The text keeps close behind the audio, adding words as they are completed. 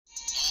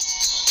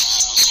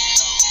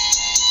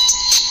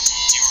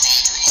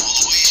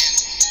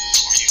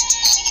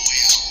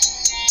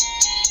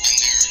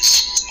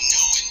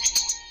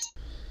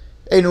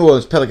Hey, New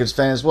Orleans Pelicans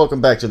fans,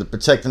 welcome back to the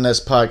Protect the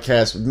Nest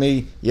podcast with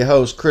me, your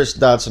host, Chris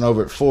Dotson,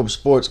 over at Forbes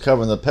Sports,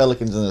 covering the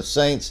Pelicans and the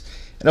Saints,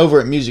 and over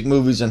at Music,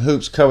 Movies, and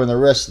Hoops, covering the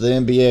rest of the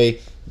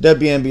NBA,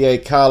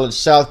 WNBA, college,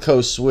 South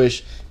Coast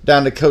Swish,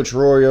 down to Coach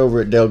Rory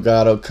over at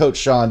Delgado, Coach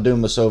Sean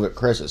Dumas over at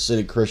Crescent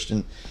City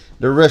Christian,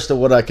 the rest of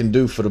what I can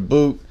do for the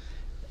boot.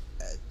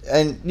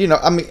 And,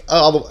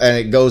 and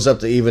it goes up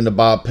to even the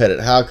Bob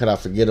Pettit. How could I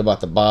forget about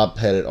the Bob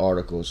Pettit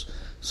articles?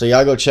 So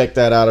y'all go check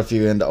that out if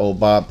you're into old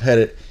Bob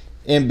Pettit.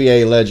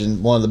 NBA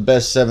legend, one of the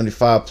best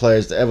 75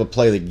 players to ever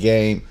play the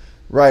game,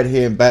 right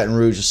here in Baton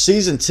Rouge. A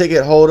season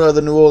ticket holder of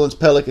the New Orleans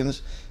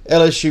Pelicans,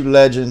 LSU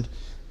legend.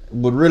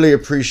 Would really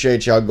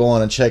appreciate y'all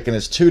going and checking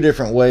his two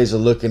different ways of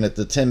looking at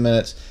the 10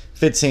 minutes,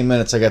 15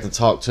 minutes I got to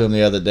talk to him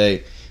the other day.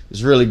 It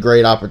was a really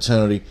great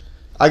opportunity.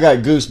 I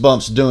got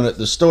goosebumps doing it.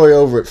 The story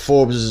over at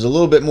Forbes is a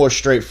little bit more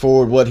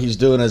straightforward, what he's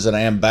doing as an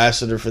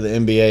ambassador for the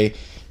NBA.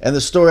 And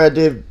the story I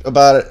did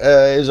about it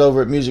is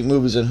over at Music,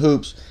 Movies, and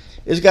Hoops.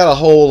 It's got a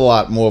whole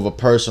lot more of a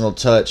personal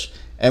touch,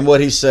 and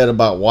what he said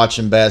about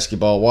watching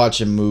basketball,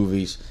 watching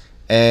movies,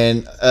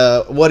 and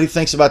what he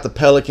thinks about the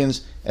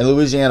Pelicans and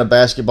Louisiana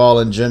basketball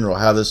in general,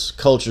 how this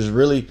culture is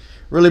really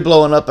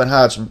blowing up and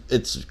how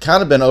it's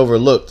kind of been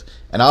overlooked.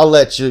 And I'll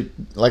let you,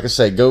 like I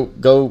say, go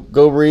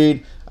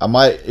read. I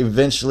might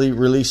eventually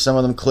release some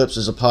of them clips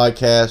as a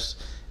podcast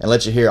and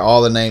let you hear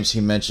all the names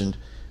he mentioned.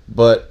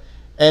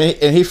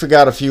 And he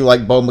forgot a few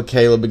like Bo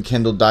McCaleb and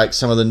Kendall Dyke,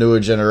 some of the newer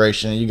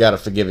generation, and you got to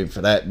forgive him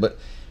for that. But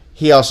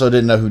he also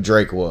didn't know who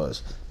Drake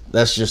was.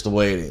 That's just the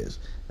way it is.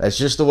 That's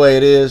just the way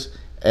it is,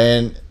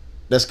 and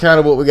that's kind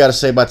of what we got to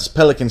say about this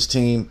Pelicans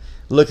team.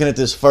 Looking at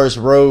this first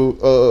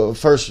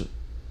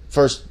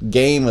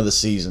game of the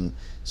season,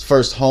 this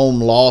first home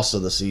loss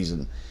of the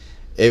season,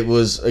 it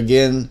was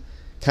again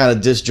kind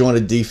of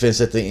disjointed defense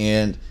at the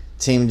end.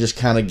 Team just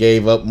kind of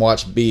gave up and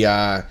watched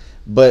BI.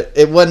 But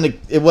it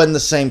wasn't the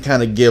same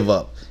kind of give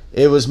up.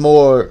 It was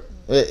more.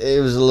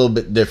 It was a little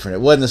bit different.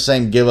 It wasn't the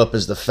same give up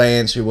as the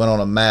fans who went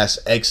on a mass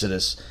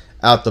exodus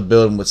out the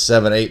building with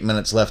 7-8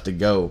 minutes left to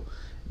go.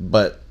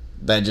 But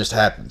that just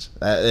happens.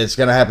 It's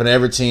going to happen to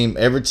every team.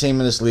 Every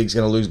team in this league is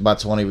going to lose by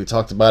 20. We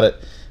talked about it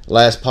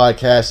last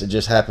podcast. It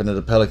just happened to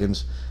the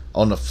Pelicans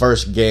on the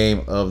first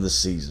game of the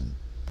season.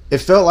 It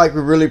felt like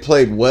we really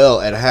played well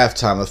at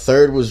halftime. The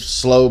third was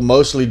slow,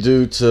 mostly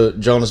due to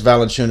Jonas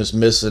Valanciunas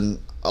missing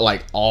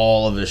like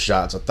all of his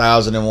shots,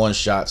 1,001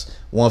 shots,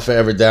 one for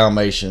every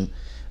Dalmatian.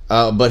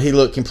 But he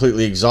looked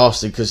completely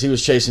exhausted because he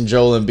was chasing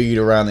Joel Embiid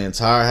around the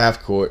entire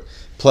half court,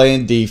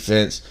 playing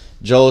defense.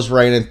 Joel's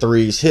raining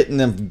threes, hitting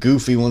them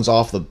goofy ones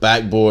off the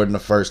backboard in the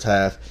first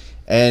half.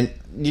 And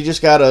you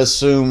just got to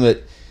assume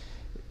that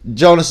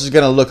Jonas is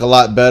going to look a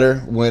lot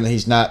better when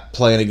he's not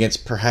playing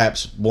against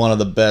perhaps one of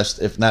the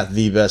best, if not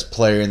the best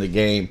player in the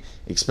game,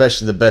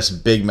 especially the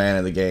best big man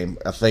in the game.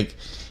 I think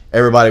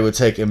everybody would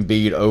take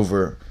Embiid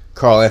over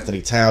Karl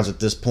Anthony Towns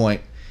at this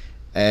point,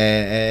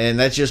 and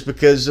that's just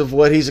because of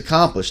what he's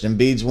accomplished.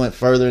 Embiid's went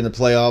further in the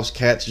playoffs.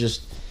 Cat's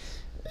just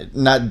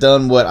not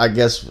done what I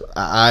guess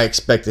I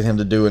expected him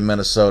to do in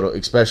Minnesota,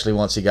 especially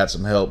once he got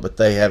some help, but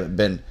they haven't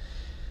been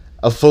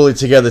a fully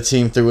together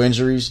team through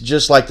injuries,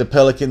 just like the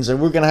Pelicans.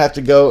 And we're going to have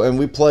to go and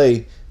we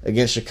play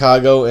against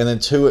Chicago and then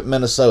 2 at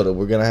Minnesota.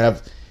 We're going to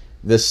have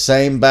this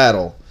same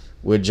battle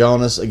with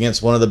Jonas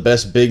against one of the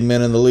best big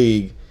men in the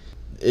league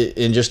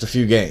in just a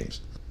few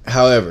games.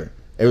 However,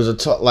 it was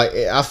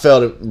I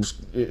felt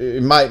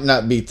it might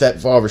not be that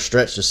far of a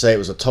stretch to say it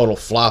was a total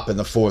flop in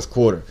the fourth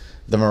quarter.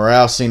 The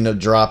morale seemed to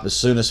drop as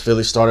soon as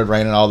Philly started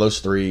raining all those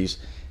threes.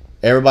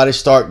 Everybody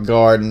stopped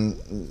guarding.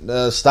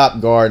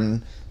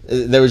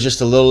 There was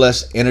just a little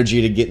less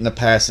energy to get in the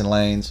passing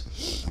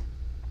lanes.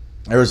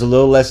 There was a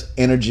little less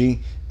energy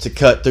to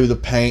cut through the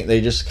paint.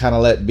 They just kind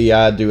of let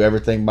B.I. do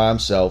everything by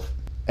himself.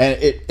 And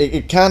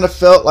it kind of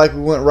felt like we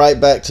went right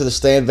back to the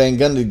Stan Van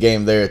Gundy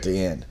game there at the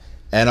end.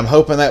 And I'm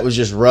hoping that was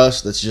just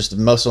rust. That's just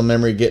muscle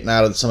memory getting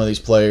out of some of these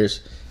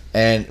players.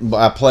 And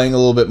by playing a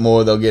little bit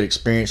more, they'll get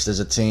experienced as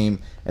a team.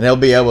 And they'll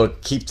be able to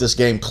keep this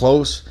game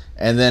close.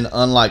 And then,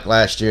 unlike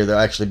last year, they'll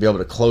actually be able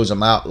to close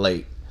them out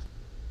late.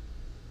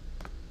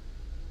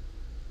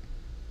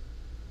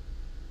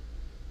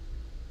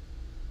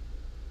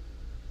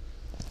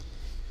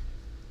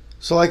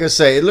 So like I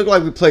say, it looked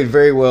like we played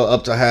very well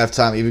up to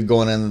halftime, even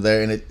going into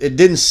there. And it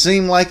didn't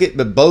seem like it,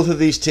 but both of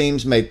these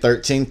teams made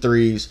 13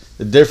 threes.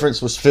 The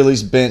difference was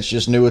Philly's bench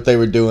just knew what they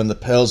were doing. The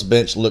Pels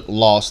bench looked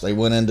lost. They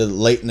went into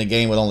late in the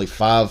game with only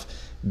 5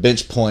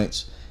 bench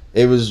points.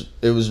 It was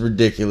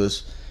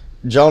ridiculous.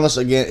 Jonas,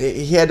 again,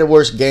 he had the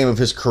worst game of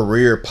his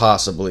career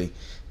possibly.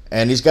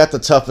 And he's got the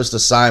toughest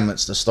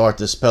assignments to start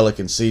this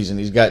Pelican season.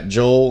 He's got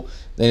Joel,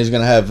 then he's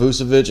going to have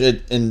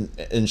Vucevic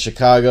in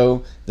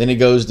Chicago. Then he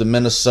goes to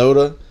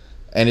Minnesota.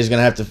 And he's going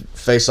to have to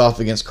face off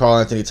against Karl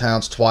Anthony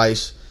Towns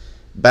twice,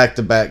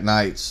 back-to-back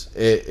nights.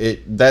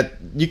 That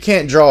you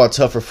can't draw a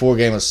tougher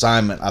 4-game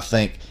assignment, I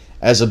think,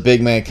 as a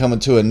big man coming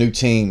to a new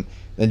team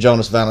than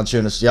Jonas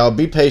Valanciunas. Y'all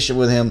be patient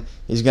with him.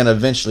 He's going to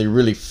eventually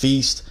really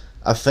feast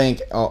I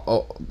think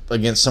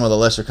against some of the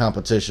lesser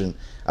competition.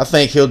 I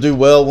think he'll do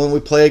well when we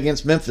play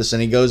against Memphis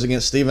and he goes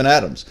against Steven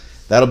Adams.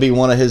 That'll be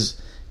one of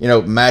his,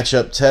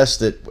 matchup tests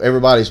that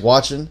everybody's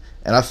watching,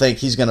 and I think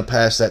he's going to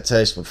pass that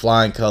test with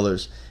flying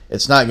colors.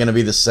 It's not going to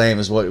be the same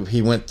as what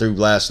he went through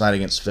last night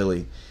against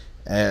Philly.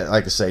 And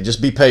like I say,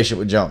 just be patient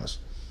with Jonas.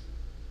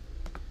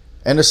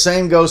 And the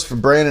same goes for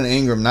Brandon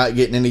Ingram not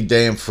getting any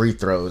damn free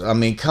throws. I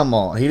mean, come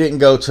on. He didn't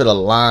go to the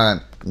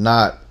line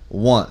not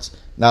once.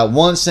 Not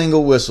one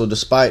single whistle,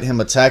 despite him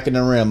attacking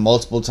the rim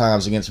multiple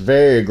times against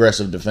very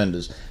aggressive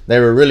defenders. They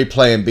were really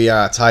playing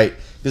B.I. tight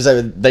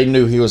because they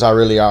knew he was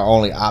really our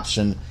only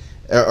option,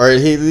 or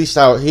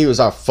he was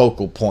our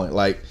focal point.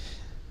 Like,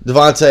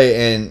 Devontae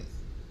and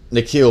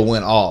Nickeil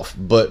went off,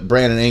 but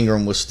Brandon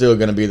Ingram was still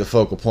going to be the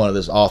focal point of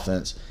this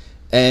offense.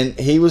 And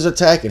he was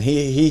attacking.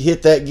 He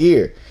hit that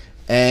gear,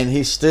 and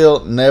he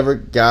still never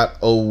got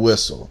a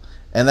whistle.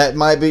 And that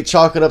might be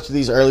chalk it up to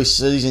these early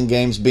season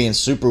games being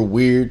super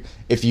weird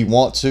if you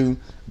want to.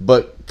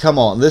 But come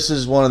on, this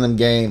is one of them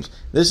games.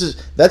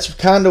 That's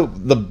kind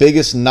of the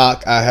biggest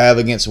knock I have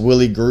against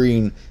Willie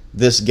Green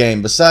this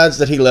game. Besides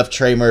that he left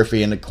Trey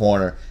Murphy in the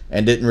corner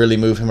and didn't really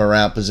move him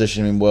around,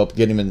 position him well,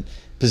 get him in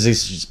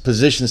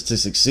positions to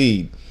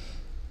succeed.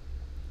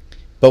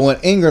 But when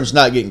Ingram's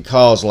not getting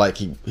calls like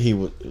he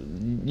would,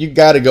 you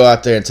got to go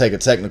out there and take a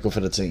technical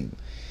for the team.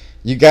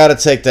 You got to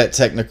take that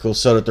technical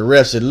so that the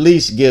refs at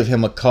least give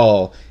him a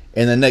call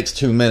in the next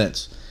 2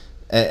 minutes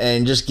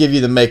and just give you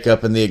the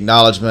makeup and the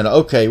acknowledgement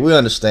of, okay, we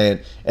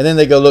understand. And then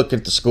they go look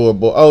at the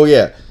scoreboard. Oh,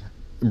 yeah,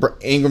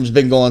 Ingram's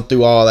been going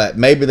through all that.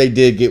 Maybe they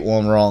did get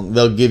one wrong.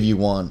 They'll give you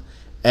one.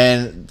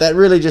 And that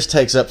really just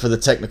takes up for the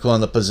technical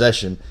and the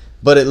possession.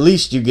 But at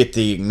least you get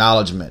the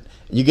acknowledgement.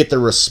 You get the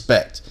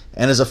respect.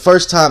 And as a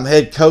first-time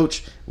head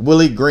coach,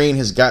 Willie Green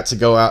has got to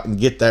go out and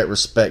get that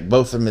respect,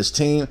 both from his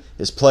team,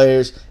 his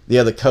players, the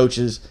other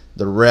coaches,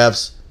 the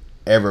refs,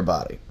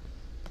 everybody.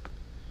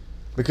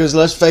 Because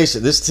let's face it,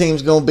 this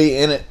team's going to be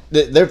in it.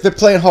 They're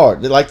playing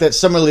hard. They're like that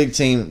Summer League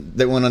team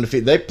that went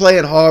undefeated. They're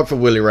playing hard for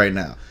Willie right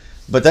now.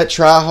 But that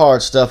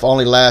try-hard stuff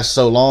only lasts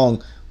so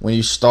long when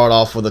you start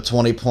off with a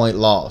 20-point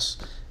loss.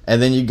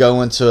 And then you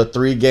go into a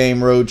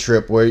 3-game road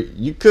trip where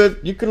you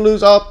could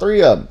lose all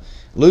 3 of them.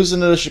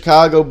 Losing to the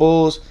Chicago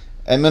Bulls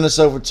and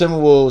Minnesota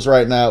Timberwolves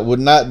right now would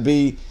not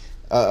be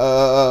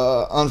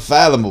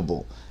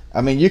unfathomable.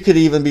 I mean, you could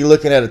even be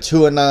looking at a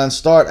 2-9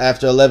 start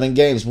after 11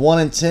 games.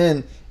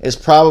 1-10 is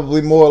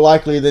probably more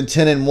likely than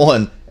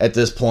 10-1 at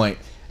this point.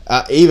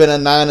 Even a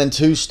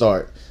 9-2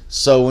 start.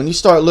 So when you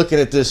start looking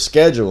at this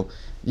schedule,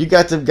 you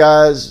got the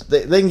guys.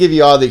 They can give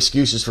you all the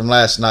excuses from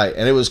last night,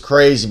 and it was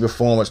crazy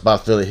performance by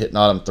Philly hitting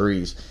all them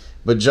threes.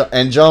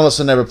 And Jonas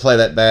will never play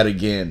that bad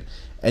again.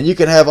 And you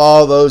can have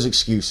all those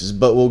excuses,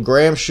 but will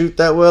Graham shoot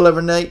that well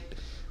every night?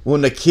 Will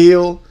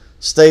Nickeil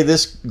stay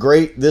this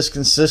great, this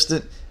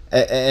consistent,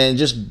 and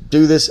just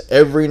do this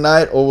every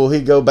night? Or will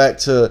he go back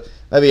to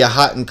maybe a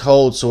hot and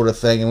cold sort of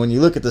thing? And when you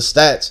look at the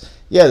stats,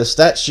 yeah, the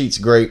stat sheet's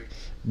great,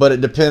 but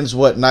it depends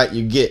what night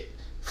you get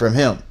from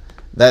him.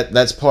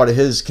 That's part of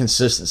his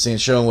consistency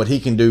and showing what he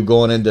can do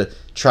going into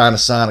trying to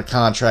sign a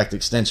contract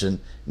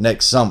extension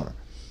next summer.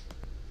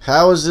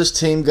 How is this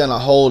team going to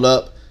hold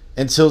up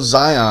until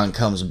Zion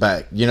comes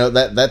back?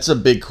 That's a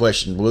big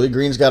question. Willie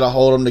Green's got to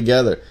hold them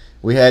together.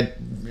 We had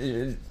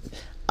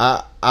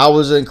I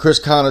was in Chris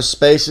Connor's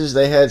spaces.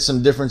 They had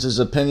some differences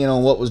of opinion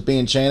on what was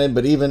being chanted,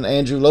 but even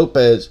Andrew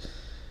Lopez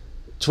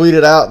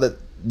tweeted out that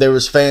there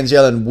was fans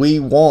yelling, "We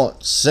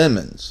want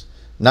Simmons,"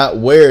 not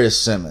 "Where is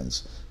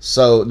Simmons?"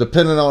 So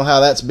depending on how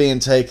that's being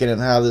taken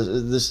and how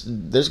this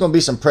there's going to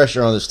be some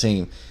pressure on this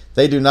team.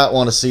 They do not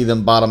want to see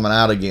them bottoming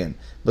out again.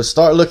 But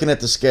start looking at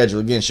the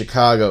schedule again.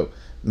 Chicago,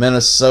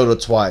 Minnesota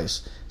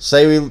twice.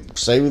 Say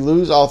we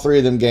lose all 3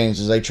 of them games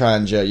as they try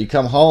and gel. You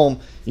come home,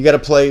 you got to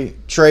play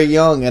Trae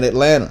Young at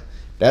Atlanta.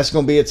 That's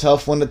going to be a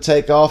tough one to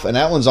take off, and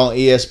that one's on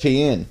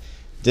ESPN.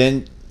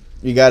 Then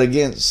you got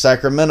again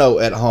Sacramento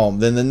at home.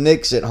 Then the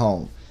Knicks at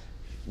home.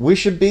 We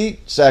should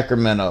beat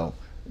Sacramento.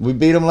 We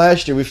beat them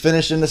last year. We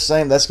finished in the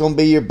same. That's going to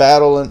be your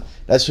battle, and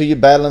that's who you're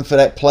battling for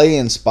that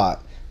play-in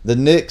spot. The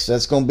Knicks,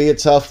 that's going to be a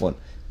tough one.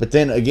 But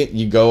then again,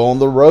 you go on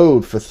the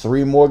road for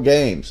 3 more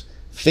games.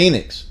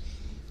 Phoenix,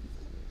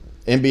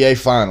 NBA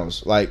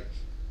Finals, like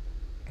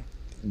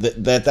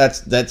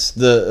that's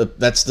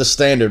the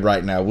standard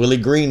right now. Willie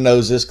Green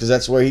knows this because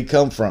that's where he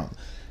come from.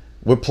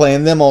 We're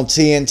playing them on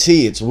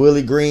TNT. It's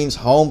Willie Green's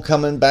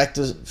homecoming back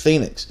to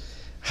Phoenix.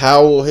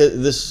 How will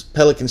this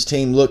Pelicans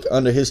team look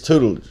under his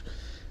tutelage?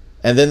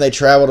 And then they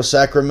travel to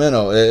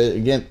Sacramento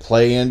again,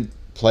 playing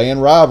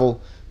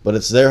rival, but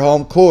it's their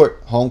home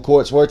court. Home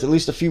court's worth at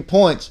least a few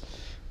points.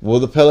 Will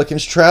the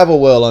Pelicans travel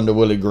well under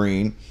Willie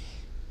Green?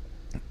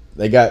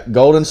 They got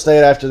Golden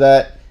State after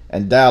that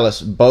and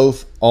Dallas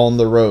both on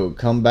the road.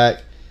 Come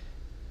back,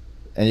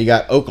 and you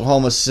got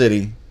Oklahoma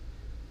City,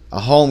 a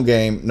home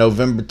game,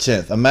 November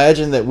 10th.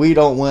 Imagine that we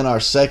don't win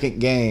our second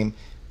game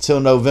till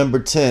November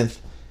 10th,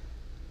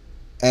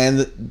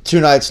 and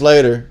 2 nights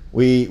later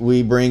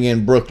we bring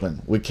in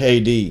Brooklyn with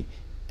KD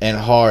and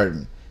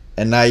Harden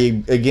and now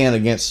you again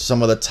against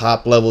some of the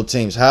top level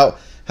teams. How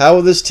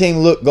will this team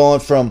look going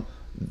from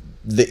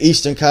the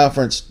Eastern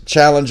Conference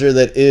challenger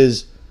that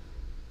is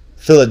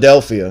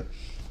Philadelphia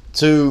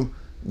to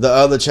the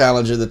other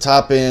challenger, the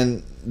top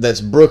end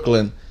that's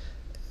Brooklyn?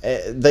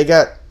 They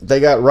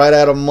got right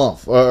at a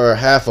month or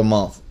half a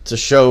month to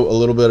show a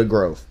little bit of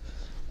growth,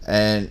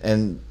 and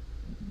then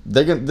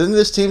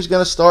this team's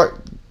gonna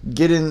start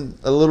getting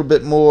a little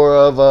bit more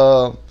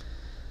of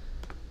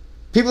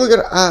people are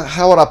gonna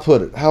how would I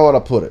put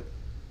it?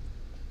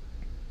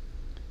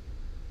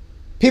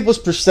 People's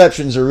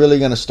perceptions are really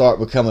going to start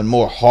becoming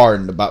more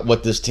hardened about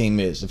what this team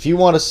is. If you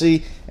want to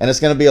see, and it's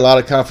going to be a lot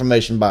of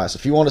confirmation bias,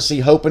 if you want to see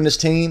hope in this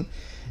team,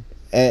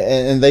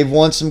 and they've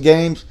won some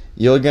games,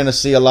 you're going to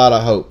see a lot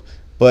of hope.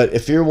 But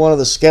if you're one of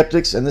the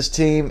skeptics, and this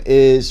team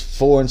is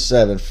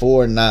 4-7,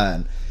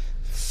 4-9,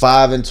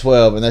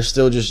 5-12, and they're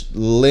still just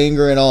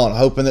lingering on,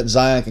 hoping that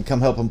Zion can come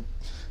help them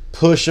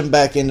push them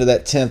back into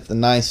that 10th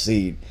and 9th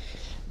seed,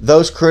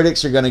 those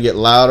critics are going to get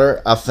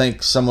louder. I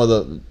think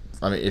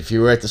if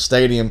you were at the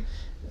stadium,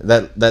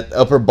 that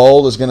upper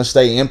bowl is going to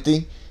stay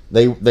empty.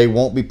 They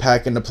won't be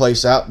packing the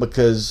place out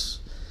because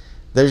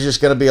there's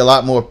just going to be a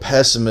lot more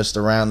pessimists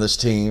around this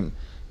team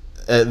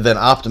than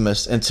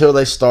optimists until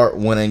they start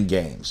winning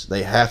games.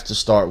 They have to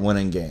start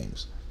winning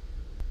games.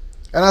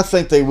 And I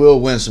think they will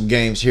win some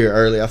games here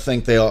early. I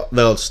think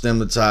they'll stem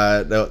the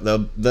tide.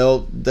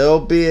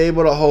 They'll be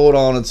able to hold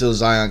on until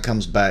Zion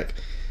comes back.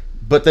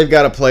 But they've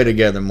got to play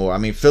together more. I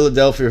mean,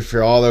 Philadelphia,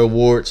 for all their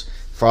warts,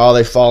 for all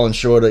they've fallen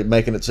short of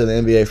making it to the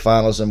NBA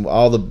Finals and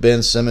all the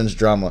Ben Simmons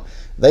drama,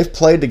 they've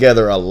played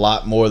together a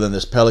lot more than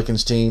this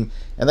Pelicans team,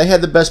 and they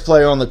had the best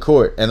player on the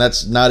court, and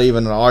that's not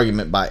even an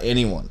argument by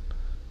anyone.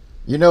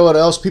 You know what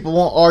else people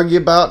won't argue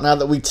about now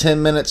that we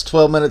 10 minutes,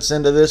 12 minutes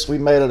into this? We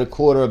made it a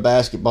quarter of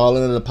basketball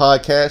into the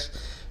podcast.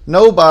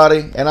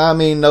 Nobody, and I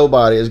mean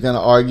nobody, is going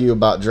to argue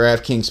about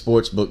DraftKings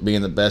Sportsbook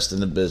being the best in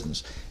the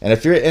business. And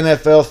if you're an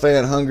NFL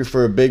fan hungry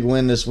for a big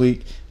win this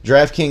week,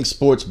 DraftKings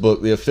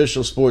Sportsbook, the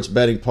official sports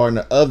betting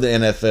partner of the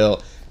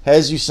NFL,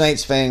 has you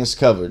Saints fans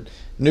covered.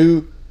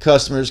 New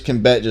customers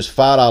can bet just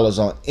 $5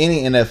 on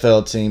any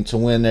NFL team to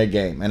win their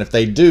game. And if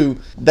they do,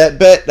 that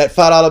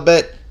 $5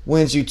 bet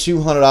wins you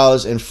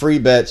 $200 in free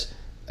bets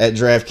at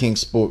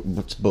DraftKings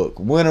Sportsbook.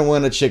 Winner,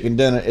 winner, chicken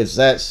dinner. It's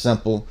that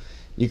simple.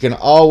 You can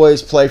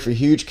always play for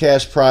huge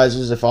cash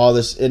prizes if all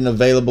this isn't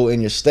available in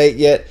your state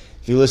yet.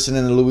 If you listen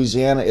in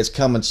Louisiana, it's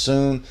coming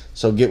soon,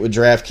 so get with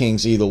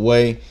DraftKings either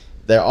way.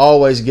 They're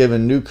always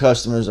giving new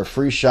customers a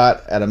free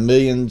shot at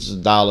millions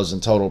of dollars in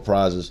total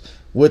prizes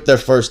with their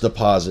first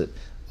deposit.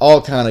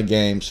 All kind of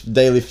games,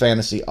 daily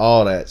fantasy,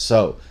 all that.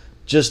 So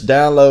just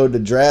download the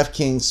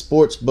DraftKings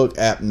Sportsbook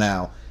app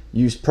now.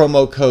 Use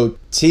promo code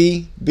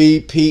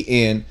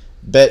TBPN.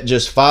 Bet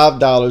just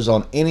 $5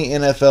 on any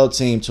NFL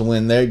team to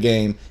win their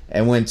game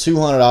and win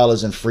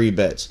 $200 in free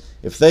bets.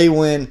 If they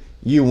win,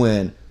 you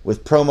win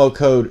with promo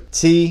code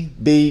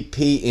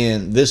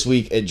TBPN this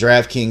week at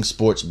DraftKings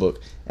Sportsbook,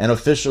 an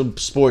official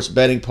sports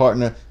betting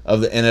partner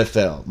of the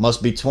NFL.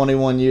 Must be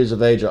 21 years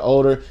of age or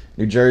older.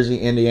 New Jersey,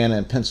 Indiana,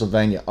 and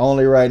Pennsylvania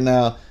only right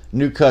now.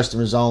 New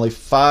customers only.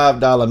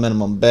 $5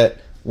 minimum bet.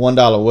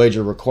 $1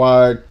 wager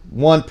required.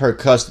 One per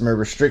customer.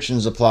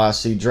 Restrictions apply.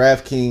 See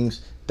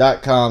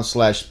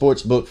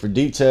DraftKings.com/sportsbook for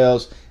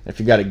details. If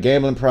you got a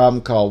gambling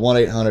problem, call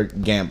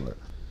 1-800-GAMBLER.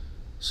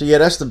 So yeah,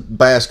 that's the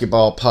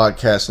Basketball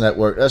Podcast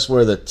Network. That's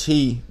where the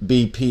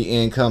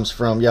TBPN comes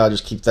from. Y'all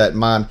just keep that in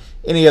mind.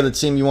 Any other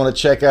team you want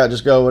to check out,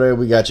 just go over there.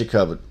 We got you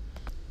covered.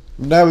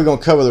 Now we're going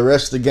to cover the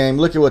rest of the game.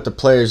 Look at what the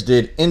players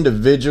did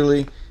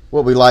individually,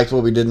 what we liked,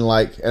 what we didn't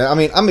like. And I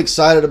mean, I'm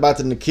excited about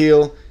the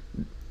Nickeil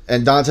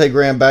and Devontae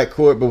Graham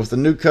backcourt, but with the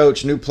new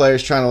coach, new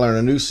players trying to learn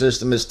a new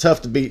system, it's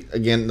tough to beat,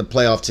 again, the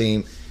playoff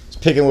team. It's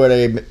picking where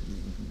they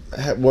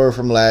were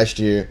from last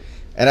year.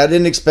 And I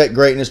didn't expect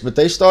greatness, but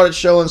they started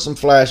showing some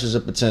flashes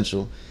of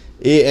potential.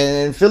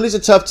 And Philly's a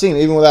tough team,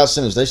 even without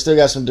Simmons. They still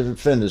got some different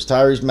defenders.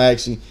 Tyrese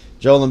Maxey,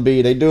 Joel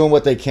Embiid, they doing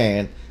what they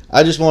can.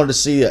 I just wanted to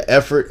see an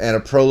effort and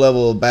a pro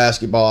level of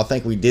basketball. I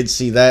think we did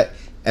see that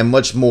and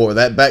much more.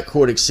 That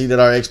backcourt exceeded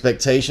our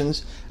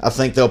expectations. I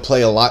think they'll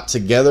play a lot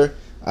together.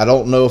 I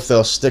don't know if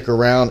they'll stick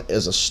around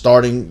as a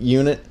starting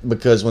unit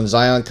because when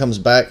Zion comes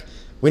back,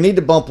 we need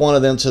to bump one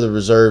of them to the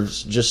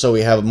reserves just so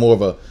we have more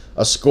of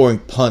a scoring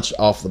punch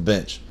off the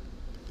bench.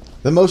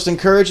 The most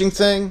encouraging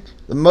thing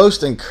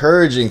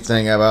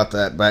about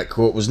that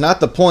backcourt was not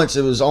the points.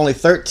 It was only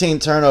 13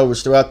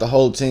 turnovers throughout the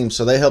whole team,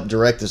 so they helped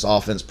direct this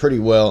offense pretty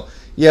well.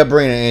 Yeah,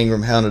 Brandon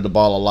Ingram hounded the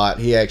ball a lot.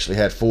 He actually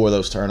had 4 of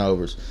those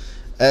turnovers.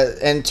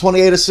 And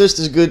 28 assists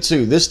is good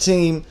too. This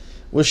team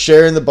was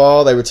sharing the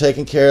ball. They were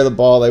taking care of the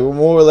ball. They were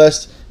more or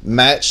less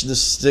matched the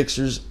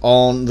Sixers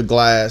on the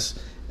glass.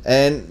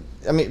 And,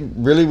 I mean,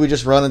 really we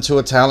just run into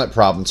a talent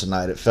problem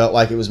tonight. It felt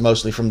like it was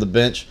mostly from the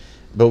bench.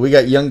 But we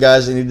got young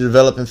guys that need to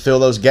develop and fill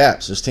those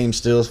gaps. This team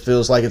still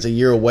feels like it's a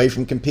year away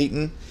from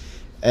competing.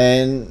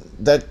 And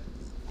that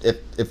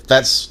if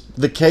that's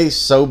the case,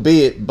 so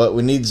be it. But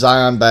we need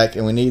Zion back,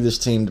 and we need this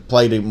team to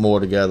play more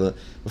together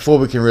before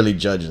we can really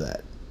judge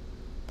that.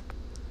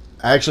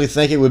 I actually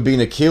think it would be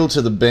Nikhil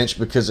to the bench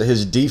because of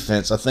his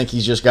defense. I think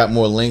he's just got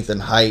more length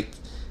and height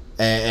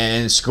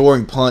and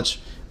scoring punch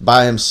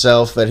by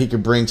himself that he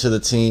could bring to the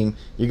team.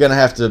 You're going to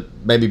have to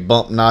maybe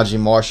bump Najee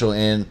Marshall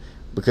in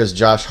because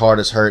Josh Hart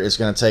is hurt. It's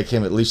going to take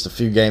him at least a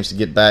few games to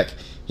get back.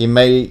 He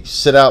may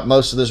sit out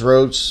most of this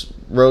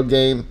road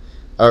game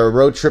or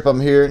road trip, I'm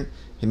hearing.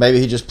 Maybe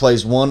he just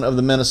plays one of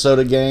the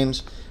Minnesota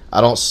games.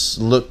 I don't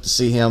look to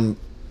see him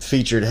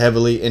featured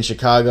heavily in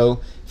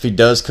Chicago. If he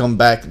does come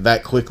back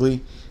that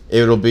quickly,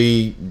 it'll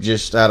be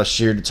just out of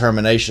sheer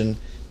determination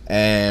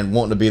and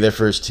wanting to be there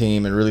for his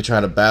team and really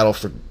trying to battle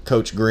for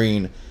Coach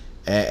Green.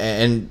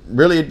 And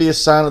really it'd be a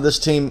sign of this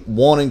team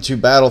wanting to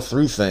battle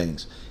through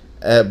things.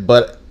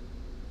 But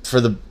for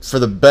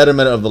the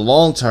betterment of the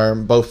long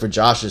term, both for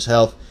Josh's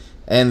health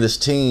and this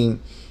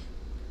team,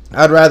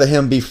 I'd rather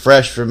him be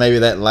fresh for maybe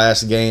that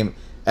last game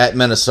at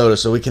Minnesota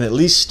so we can at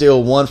least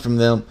steal one from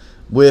them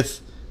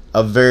with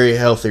a very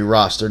healthy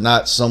roster,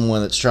 not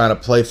someone that's trying to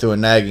play through a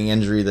nagging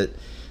injury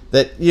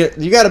that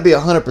you got to be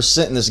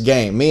 100% in this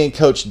game. Me and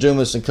Coach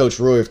Dumas and Coach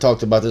Roy have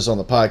talked about this on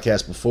the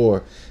podcast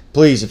before.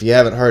 Please, if you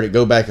haven't heard it,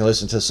 go back and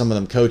listen to some of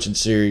them coaching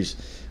series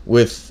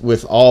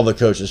with all the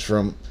coaches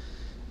from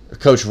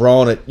Coach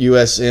Ron at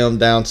USM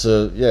down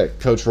to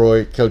Coach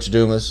Roy, Coach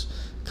Dumas,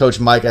 Coach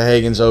Micah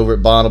Hagans over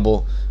at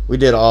Bonneville. We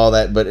did all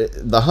that, but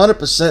the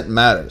 100%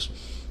 matters.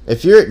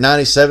 If you're at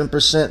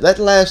 97%, that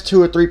last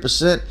 2 or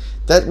 3%,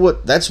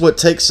 that's what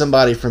takes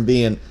somebody from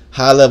being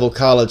high-level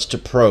college to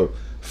pro,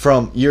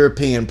 from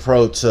European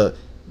pro to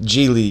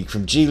G League,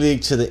 from G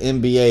League to the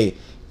NBA,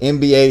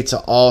 NBA to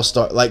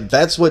All-Star. Like,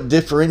 that's what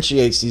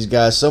differentiates these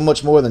guys so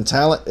much more than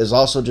talent, is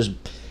also just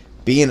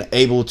being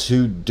able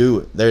to do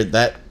it.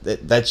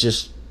 That's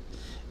just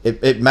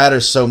it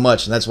matters so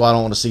much, and that's why I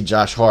don't want to see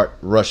Josh Hart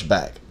rush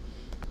back.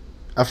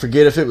 I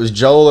forget if it was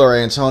Joel or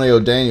Antonio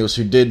Daniels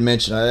who did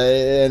mention,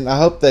 and I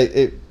hope that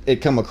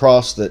it come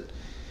across that,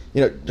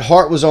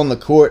 Hart was on the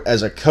court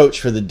as a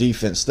coach for the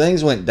defense.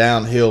 Things went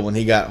downhill when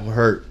he got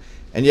hurt,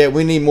 and yet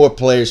we need more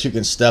players who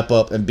can step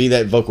up and be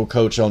that vocal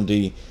coach on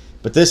D.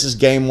 But this is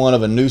game one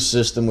of a new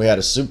system. We had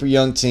a super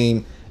young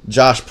team.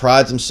 Josh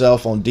prides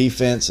himself on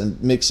defense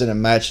and mixing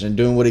and matching and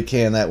doing what he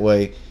can that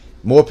way.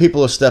 More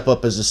people will step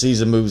up as the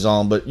season moves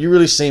on, but you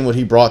really seen what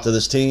he brought to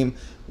this team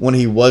when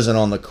he wasn't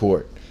on the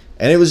court.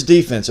 And it was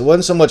defense. It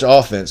wasn't so much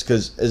offense,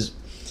 because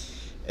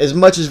as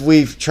much as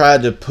we've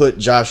tried to put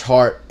Josh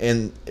Hart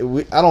in,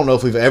 I don't know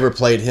if we've ever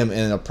played him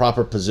in a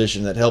proper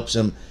position that helps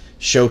him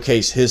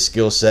showcase his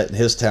skill set and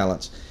his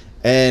talents.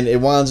 And it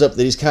winds up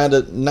that he's kind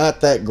of not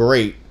that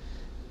great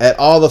at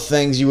all the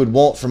things you would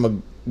want from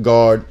a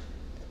guard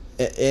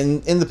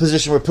in the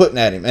position we're putting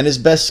at him. And his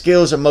best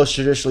skills are most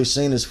traditionally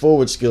seen as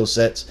forward skill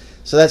sets.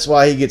 So that's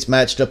why he gets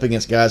matched up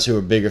against guys who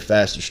are bigger,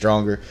 faster,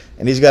 stronger.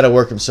 And he's got to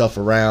work himself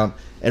around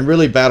and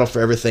really battle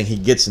for everything he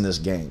gets in this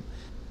game.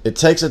 It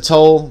takes a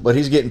toll, but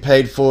he's getting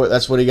paid for it.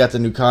 That's what he got the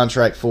new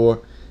contract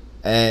for.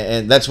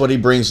 And that's what he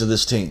brings to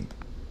this team.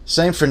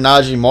 Same for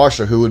Najee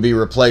Marshall, who would be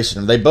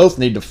replacing him. They both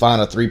need to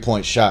find a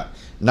three-point shot.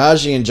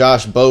 Najee and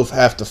Josh both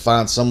have to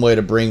find some way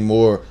to bring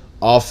more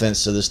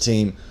offense to this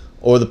team,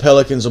 or the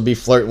Pelicans will be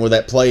flirting with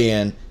that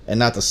play-in and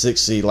not the 6th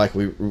seed like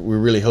we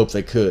really hope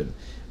they could.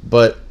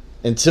 But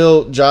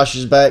until Josh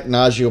is back,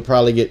 Najee will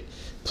probably get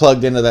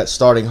plugged into that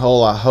starting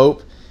hole, I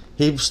hope.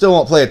 He still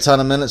won't play a ton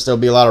of minutes. There'll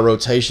be a lot of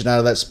rotation out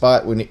of that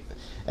spot. And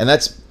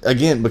that's,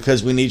 again,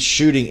 because we need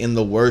shooting in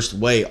the worst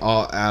way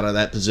out of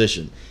that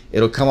position.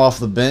 It'll come off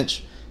the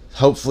bench.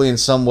 Hopefully in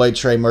some way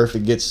Trey Murphy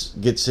gets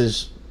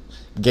his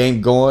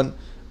game going.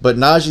 But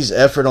Najee's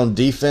effort on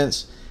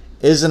defense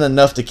isn't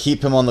enough to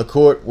keep him on the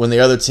court when the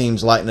other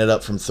team's lighting it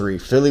up from three.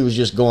 Philly was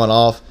just going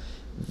off.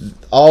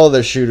 All of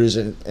their shooters,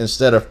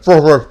 instead of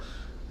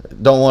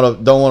don't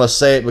want to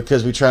say it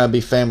because we try and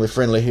be family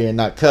friendly here and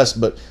not cuss,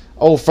 but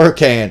old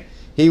Furkan,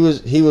 he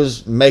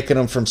was making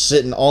them from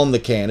sitting on the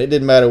can. It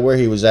didn't matter where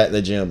he was at in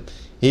the gym.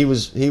 He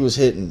was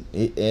hitting,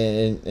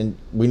 and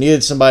we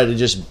needed somebody to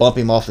just bump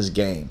him off his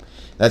game.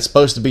 That's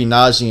supposed to be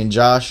Najee and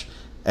Josh,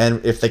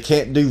 and if they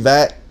can't do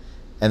that,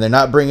 and they're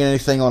not bringing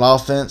anything on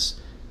offense,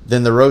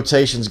 then the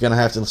rotation's going to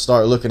have to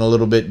start looking a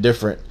little bit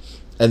different,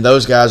 and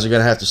those guys are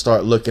going to have to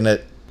start looking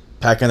at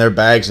packing their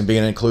bags and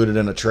being included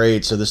in a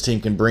trade so this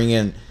team can bring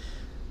in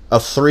a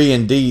 3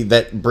 and D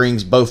that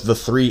brings both the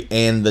 3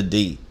 and the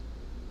D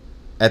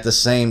at the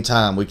same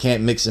time. We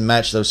can't mix and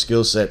match those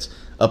skill sets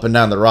up and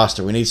down the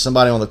roster. We need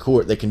somebody on the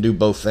court that can do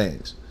both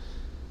things.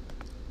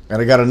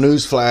 And I got a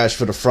news flash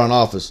for the front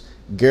office.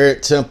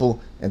 Garrett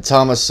Temple and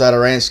Thomas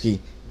Satoransky,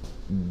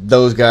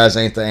 those guys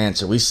ain't the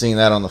answer. We seen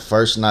that on the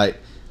first night.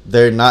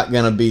 They're not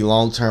going to be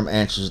long-term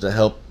answers to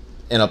help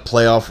in a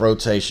playoff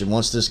rotation.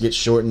 Once this gets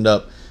shortened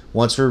up,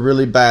 once we're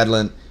really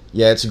battling,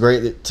 yeah, it's great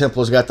that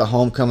Temple's got the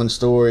homecoming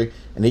story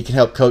and he can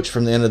help coach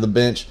from the end of the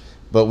bench,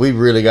 but we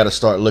really got to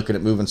start looking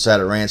at moving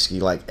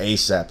Satoransky like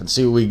ASAP and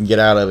see what we can get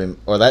out of him.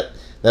 Or that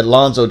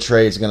Lonzo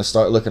trade is going to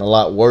start looking a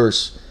lot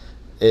worse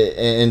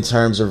in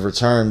terms of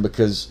return,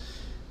 because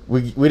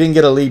we didn't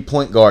get a lead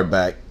point guard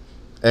back,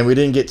 and we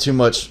didn't get too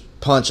much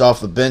punch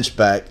off the bench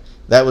back.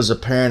 that was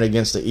apparent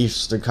against the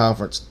Eastern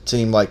Conference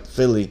team like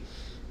Philly.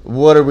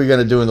 What are we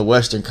going to do in the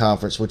Western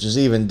Conference, which is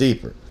even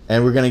deeper?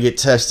 And we're going to get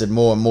tested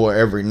more and more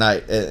every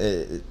night.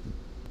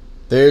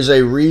 There's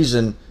a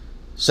reason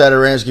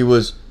Satoransky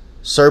was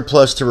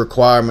surplus to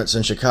requirements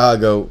in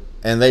Chicago,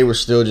 and they were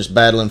still just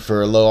battling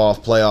for a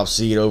low-off playoff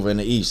seed over in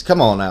the East. Come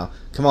on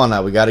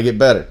now. We got to get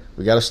better.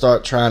 We got to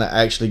start trying to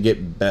actually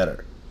get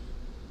better.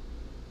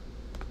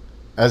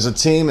 As a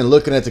team and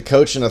looking at the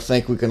coaching, I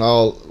think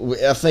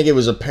it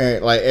was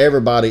apparent, like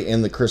everybody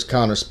in the Chris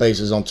Conner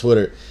spaces on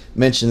Twitter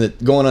mentioned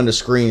that going under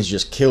screens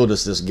just killed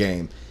us this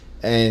game.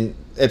 And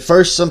at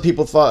first, some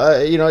people thought,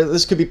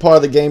 this could be part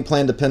of the game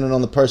plan depending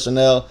on the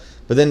personnel.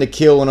 But then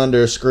Nickeil went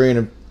under a screen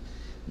and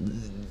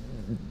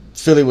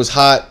Philly was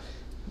hot.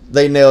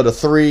 They nailed a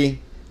 3.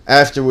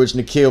 Afterwards,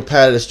 Nickeil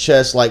patted his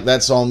chest like,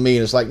 that's on me.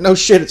 And it's like, no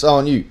shit, it's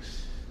on you.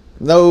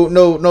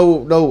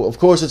 No, of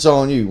course it's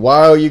on you.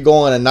 Why are you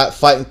going and not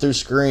fighting through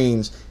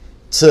screens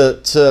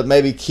to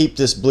maybe keep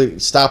this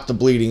stop the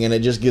bleeding, and it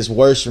just gets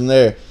worse from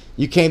there?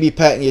 You can't be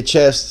patting your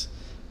chest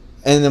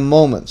in the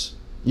moments.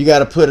 You got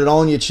to put it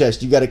on your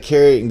chest. You got to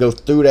carry it and go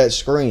through that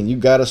screen. You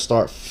got to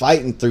start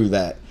fighting through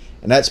that.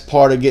 And that's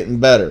part of getting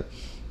better.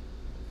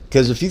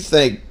 Because if you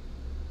think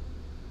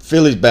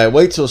Philly's bad,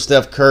 wait till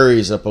Steph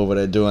Curry's up over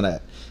there doing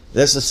that.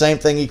 That's the same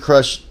thing he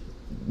crushed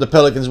the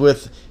Pelicans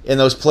with in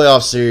those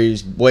playoff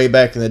series way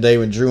back in the day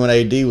when Drew and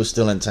AD was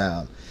still in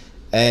town.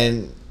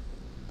 And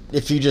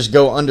if you just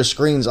go under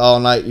screens all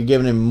night, you're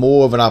giving him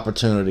more of an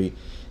opportunity.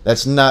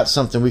 That's not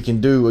something we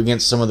can do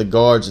against some of the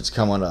guards that's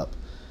coming up.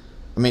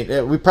 I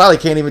mean, we probably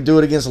can't even do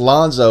it against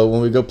Lonzo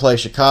when we go play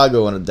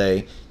Chicago in a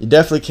day. You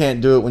definitely can't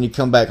do it when you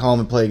come back home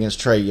and play against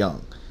Trae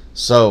Young.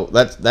 So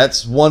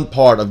that's one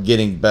part of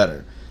getting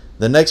better.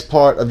 The next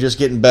part of just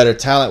getting better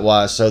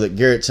talent-wise so that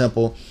Garrett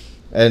Temple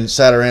and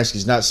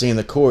Satoransky's not seeing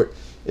the court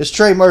is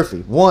Trey Murphy.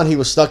 One, he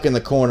was stuck in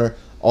the corner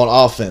on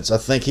offense. I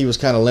think he was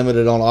kind of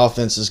limited on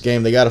offense this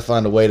game. They got to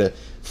find a way to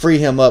free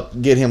him up,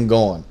 get him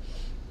going.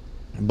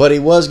 But he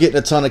was getting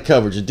a ton of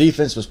coverage. The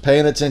defense was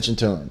paying attention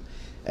to him.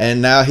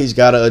 And now he's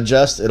got to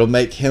adjust. It'll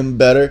make him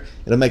better.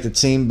 It'll make the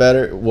team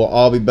better. We'll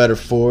all be better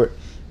for it.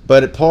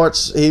 But at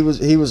parts, he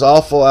was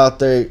awful out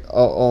there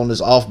on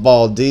his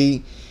off-ball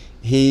D.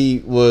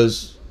 He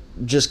was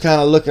just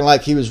kind of looking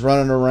like he was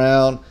running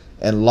around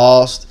and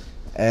lost.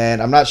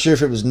 And I'm not sure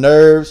if it was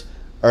nerves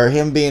or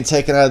him being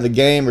taken out of the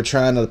game or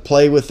trying to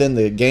play within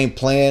the game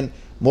plan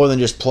more than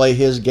just play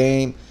his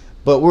game.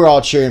 But we're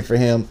all cheering for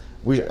him.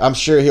 I'm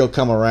sure he'll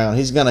come around.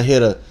 He's going to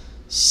hit a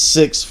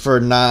 6 for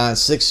 9,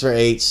 6 for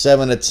 8,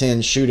 7 to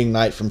 10 shooting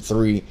night from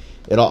 3.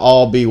 It'll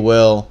all be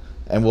well,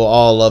 and we'll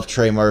all love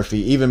Trey Murphy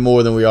even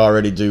more than we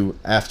already do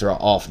after an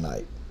off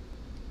night.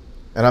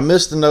 And I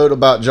missed the note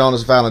about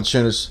Jonas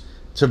Valanciunas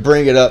to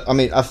bring it up. I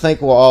mean, I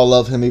think we'll all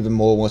love him even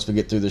more once we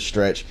get through this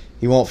stretch.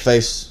 He won't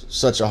face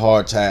such a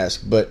hard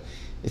task. But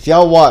if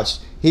y'all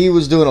watched, he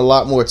was doing a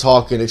lot more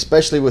talking,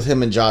 especially with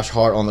him and Josh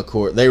Hart on the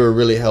court. They were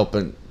really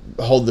helping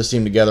hold this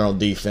team together on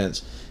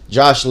defense.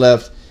 Josh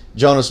left.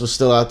 Jonas was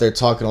still out there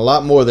talking a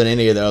lot more than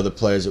any of the other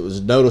players. It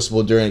was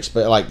noticeable during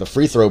like the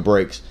free throw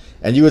breaks.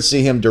 And you would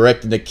see him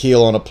directing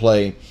Nickeil on a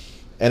play.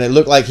 And it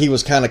looked like he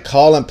was kind of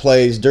calling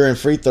plays during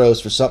free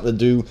throws for something to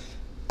do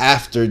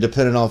after,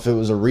 depending on if it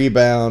was a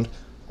rebound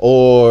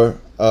or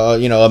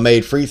a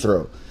made free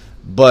throw.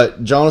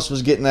 But Jonas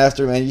was getting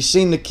after him, and you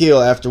seen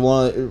Nickeil after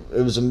one.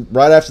 It was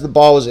right after the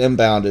ball was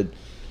inbounded.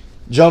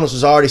 Jonas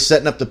was already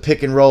setting up the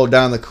pick and roll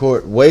down the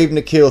court, waved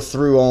Nickeil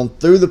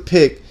through the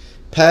pick,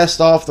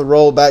 passed off the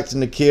roll back to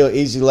Nickeil,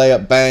 easy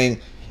layup,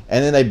 bang,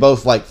 and then they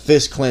both like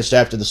fist clenched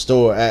after the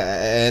store,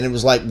 and it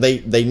was like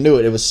they knew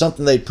it. It was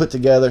something they put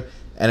together,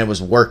 and it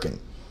was working.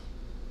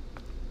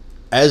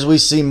 As we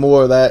see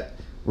more of that,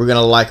 we're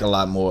gonna like a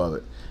lot more of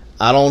it.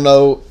 I don't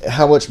know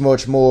how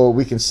much more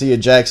we can see of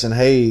Jackson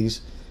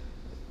Hayes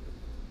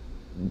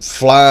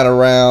flying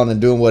around and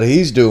doing what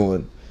he's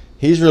doing.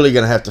 He's really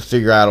going to have to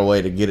figure out a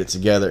way to get it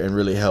together and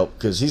really help,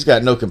 because he's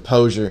got no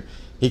composure.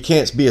 He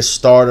can't be a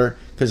starter,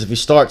 because if he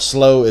starts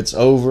slow, it's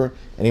over,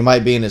 and he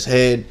might be in his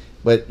head.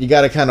 But you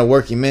got to kind of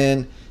work him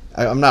in.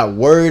 I'm not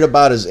worried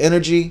about his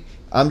energy.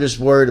 I'm just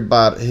worried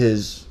about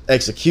his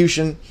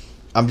execution.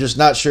 I'm just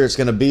not sure it's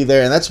going to be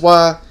there, and that's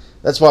why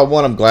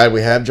one, I'm glad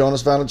we have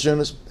Jonas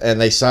Valanciunas and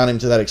they signed him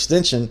to that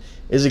extension,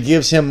 is it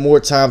gives him more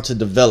time to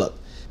develop.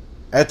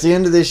 At the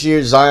end of this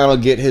year, Zion will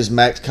get his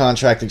max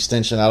contract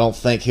extension. I don't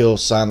think he'll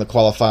sign the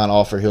qualifying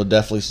offer. He'll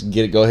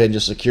definitely go ahead and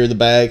just secure the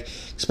bag,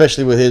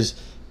 especially with his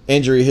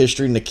injury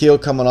history.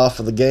 Nickeil coming off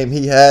of the game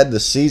he had, the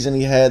season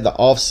he had, the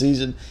off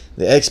season,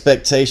 the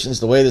expectations,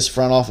 the way this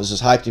front office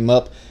has hyped him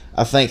up.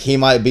 I think he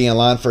might be in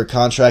line for a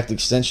contract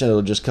extension.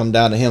 It'll just come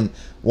down to him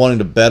wanting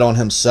to bet on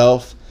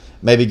himself,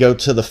 maybe go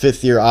to the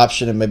fifth-year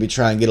option and maybe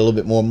try and get a little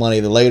bit more money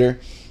later.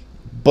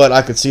 But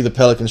I could see the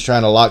Pelicans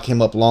trying to lock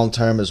him up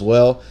long-term as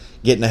well,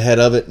 getting ahead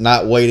of it,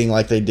 not waiting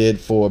like they did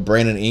for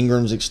Brandon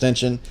Ingram's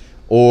extension,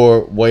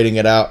 or waiting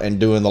it out and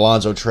doing the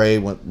Lonzo trade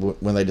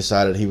when they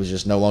decided he was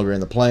just no longer in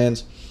the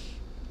plans.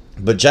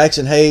 But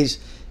Jackson Hayes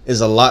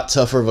is a lot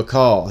tougher of a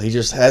call. He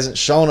just hasn't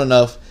shown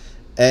enough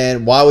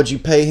And why would you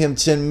pay him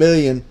 $10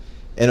 million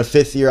in a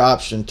fifth-year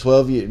option,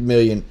 $12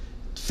 million,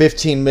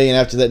 $15 million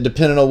after that,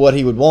 depending on what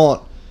he would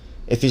want?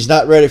 If he's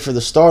not ready for the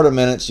starter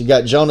minutes, you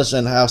got Jonas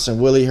in the house,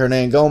 and Willie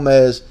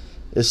Hernangomez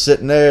is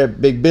sitting there.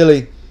 Big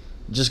Billy,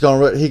 he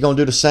gonna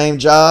do the same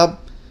job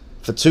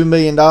for $2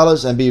 million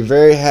and be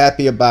very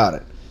happy about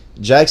it.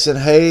 Jackson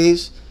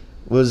Hayes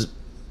was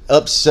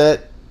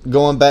upset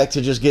going back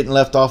to just getting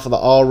left off of the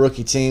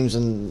all-rookie teams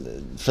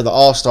and for the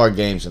all-star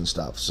games and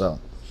stuff. So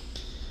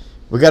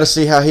we got to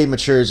see how he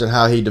matures and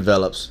how he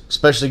develops,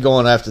 especially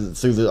going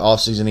through the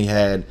offseason he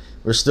had.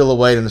 We're still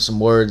awaiting some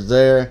words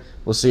there.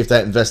 We'll see if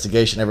that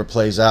investigation ever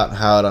plays out and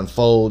how it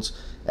unfolds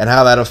and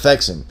how that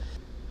affects him.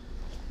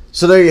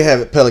 So there you have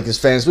it, Pelicans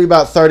fans. We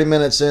about 30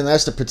 minutes in.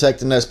 That's the Protect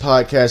the Nest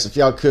podcast. If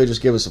y'all could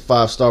just give us a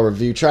 5-star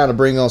review. Trying to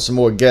bring on some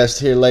more guests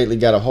here lately.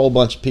 Got a whole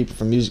bunch of people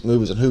from Music,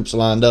 Movies, and Hoops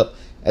lined up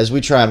as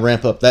we try and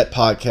ramp up that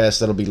podcast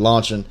that'll be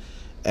launching.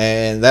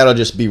 And that'll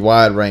just be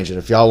wide-ranging.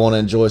 If y'all want to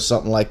enjoy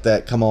something like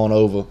that, come on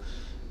over.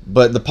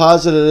 But the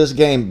positive of this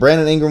game,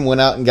 Brandon Ingram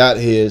went out and got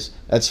his.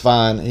 That's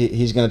fine.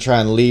 He's going to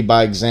try and lead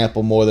by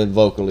example more than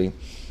vocally.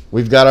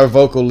 We've got our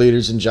vocal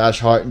leaders in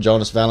Josh Hart and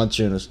Jonas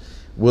Valanciunas.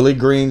 Willie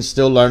Green's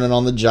still learning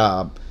on the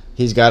job.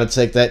 He's got to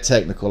take that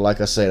technical. Like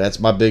I say, that's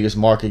my biggest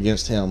mark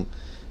against him.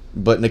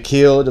 But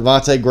Nikhil,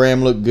 Devontae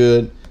Graham looked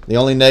good. The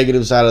only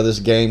negatives out of this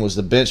game was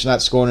the bench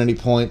not scoring any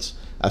points.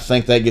 I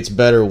think that gets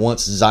better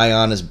once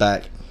Zion is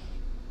back.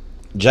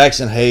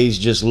 Jackson Hayes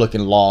just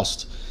looking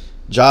lost.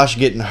 Josh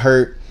getting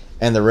hurt.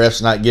 And the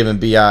refs not giving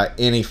B.I.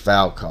 any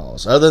foul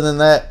calls. Other than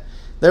that,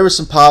 there were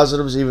some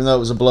positives, even though it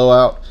was a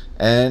blowout.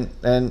 And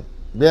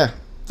yeah,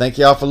 thank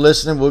y'all for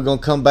listening. We're going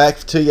to come back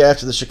to you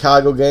after the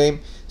Chicago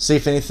game, see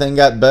if anything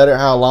got better,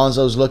 how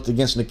Lonzo's looked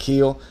against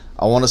Nikhil.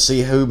 I want to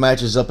see who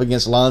matches up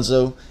against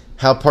Lonzo,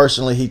 how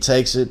personally he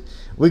takes it.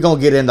 We're going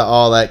to get into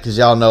all that because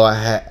y'all know I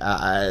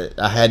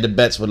had the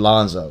bets with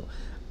Lonzo.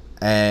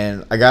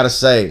 And I got to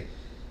say,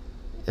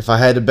 if I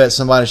had to bet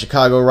somebody in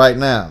Chicago right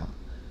now,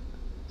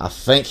 I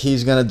think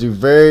he's going to do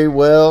very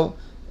well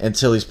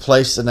until he's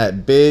placed in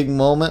that big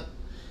moment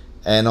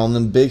and on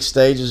them big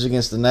stages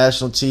against the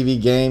national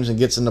TV games and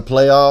gets in the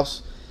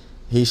playoffs.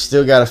 He's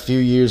still got a few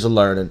years of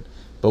learning,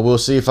 but we'll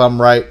see if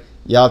I'm right.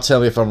 Y'all tell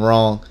me if I'm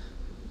wrong.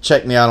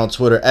 Check me out on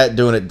Twitter at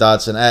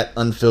DoingItDotson, at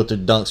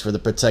Unfiltered Dunks for the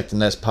Protect the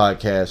Nest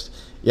podcast.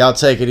 Y'all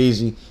take it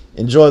easy.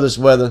 Enjoy this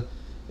weather.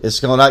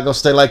 It's not going to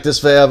stay like this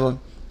forever,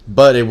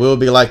 but it will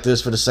be like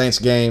this for the Saints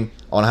game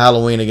on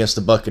Halloween against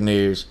the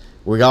Buccaneers.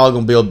 We're all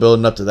going to be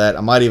building up to that.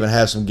 I might even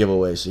have some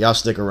giveaways, so y'all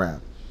stick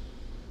around.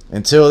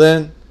 Until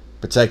then,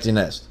 protect your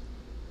nest.